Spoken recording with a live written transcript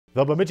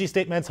The Bemidji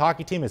State men's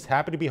hockey team is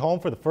happy to be home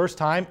for the first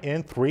time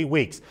in 3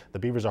 weeks. The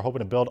Beavers are hoping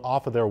to build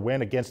off of their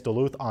win against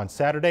Duluth on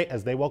Saturday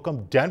as they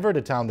welcome Denver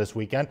to town this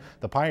weekend.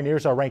 The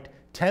Pioneers are ranked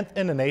 10th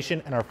in the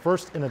nation and are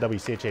first in the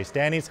WCHA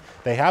standings.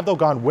 They have, though,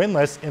 gone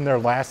winless in their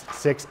last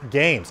 6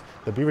 games.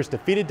 The Beavers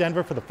defeated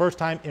Denver for the first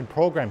time in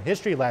program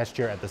history last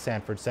year at the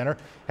Sanford Center.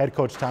 Head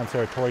coach Tom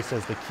Saratori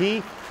says the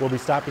key will be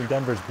stopping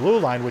Denver's blue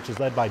line, which is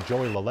led by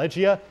Joey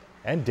LaLeggia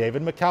and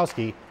David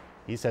Mikowski.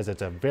 He says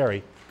it's a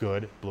very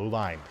good blue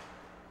line.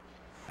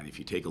 And if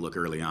you take a look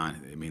early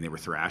on, I mean, they were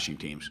thrashing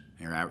teams.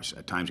 They were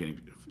at times getting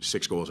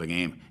 6 goals a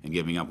game and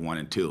giving up 1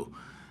 and 2.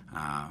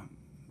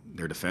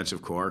 Their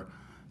defensive core,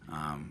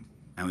 I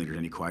don't think there's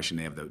any question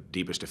they have the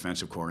deepest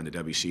defensive core in the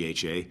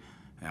WCHA,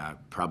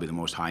 probably the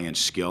most high-end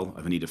skill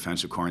of any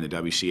defensive core in the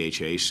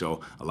WCHA,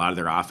 so a lot of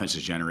their offense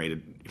is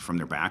generated from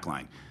their back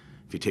line.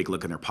 If you take a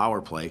look at their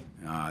power play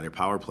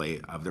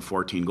of their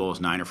 14 goals,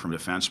 9 are from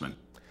defensemen.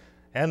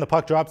 And the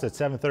puck drops at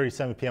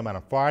 7:37 p.m. on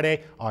a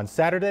Friday. On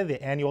Saturday, the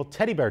annual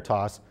Teddy Bear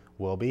Toss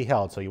will be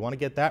held, so you want to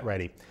get that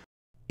ready.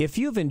 If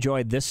you've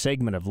enjoyed this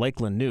segment of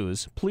Lakeland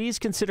News, please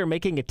consider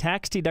making a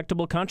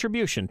tax-deductible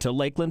contribution to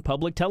Lakeland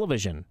Public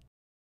Television.